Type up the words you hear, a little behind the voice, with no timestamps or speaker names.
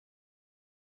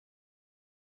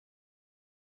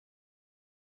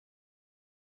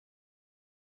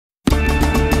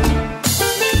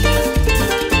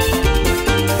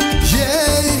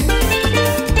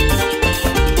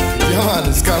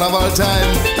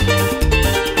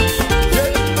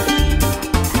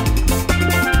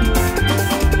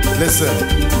Listen.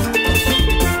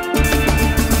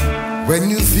 When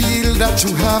you feel that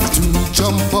you have to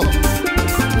jump up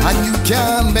and you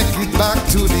can't make it back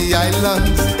to the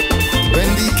island,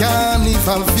 when the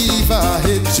carnival fever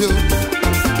hits you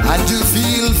and you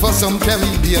feel for some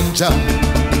Caribbean jam,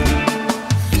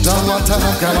 don't want to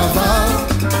have Carnival.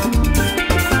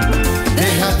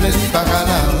 They have plenty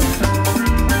bacchanal,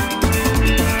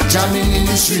 jamming in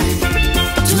the street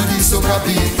to the soca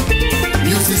beat.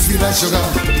 Music sweet like sugar,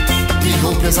 the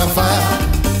hopeless on fire.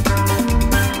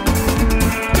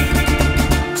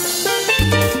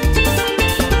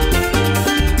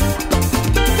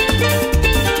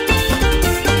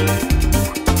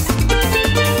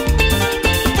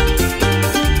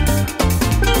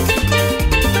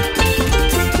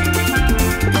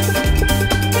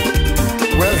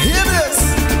 Well, hear this.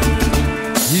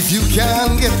 If you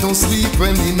can't get no sleep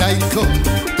when the night comes,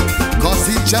 cause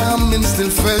the jamming still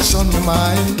fresh on your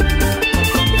mind,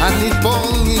 and it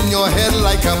bung in your head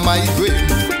like a migraine,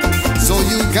 so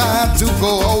you got to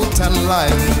go out and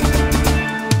line.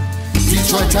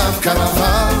 Detroit have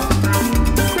Carnival,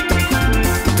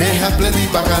 they have plenty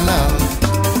bacchanal,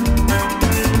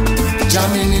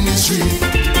 jamming in the street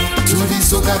to the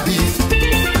soca beat.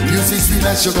 Music sweet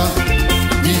like sugar,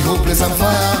 be hopeless on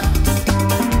fire.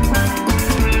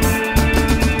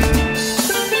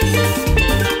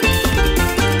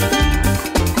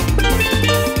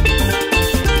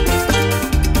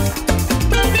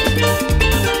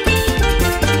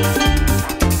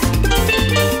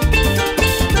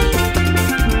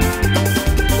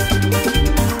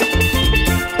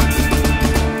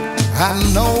 I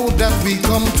know that we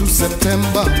come to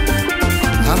September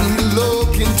and we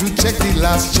looking to check the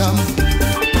last jam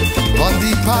on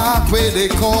the park where they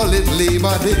call it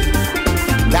Labor Day.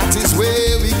 That is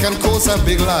where we can coast a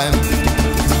big line.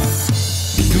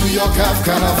 New York have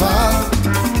Carnival,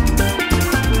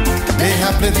 they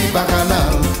have plenty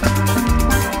bacchanal,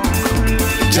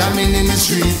 jamming in the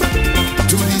street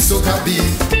to the soca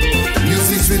beat.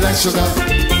 Music sweet like sugar,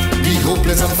 be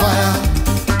hopeless on fire.